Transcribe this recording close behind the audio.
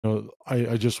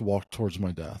I just walked towards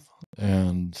my death,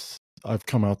 and I've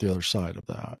come out the other side of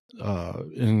that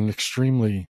in an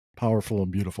extremely powerful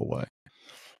and beautiful way.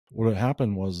 What had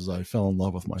happened was I fell in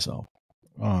love with myself.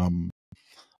 Um,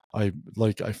 I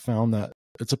found that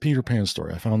it's a Peter Pan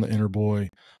story. I found the inner boy,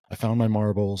 I found my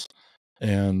marbles,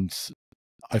 and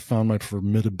I found my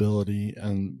formidability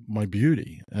and my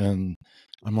beauty. And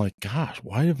I'm like, gosh,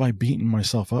 why have I beaten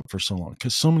myself up for so long?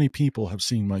 Because so many people have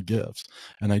seen my gifts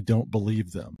and I don't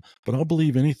believe them. But I'll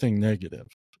believe anything negative.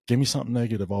 Give me something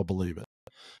negative, I'll believe it.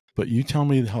 But you tell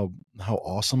me how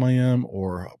awesome I am,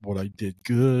 or what I did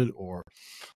good, or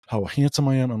how handsome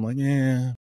I am. I'm like,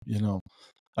 yeah, you know,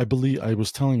 I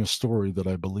was telling a story that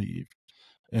I believed,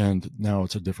 and now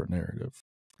it's a different narrative.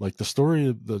 Like the story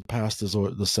of the past is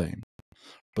the same,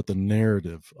 but the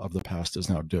narrative of the past is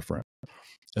now different.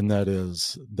 And that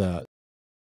is that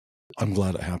I'm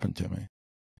glad it happened to me.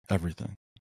 Everything,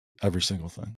 every single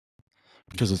thing,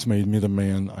 because it's made me the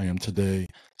man I am today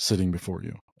sitting before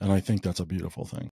you. And I think that's a beautiful thing.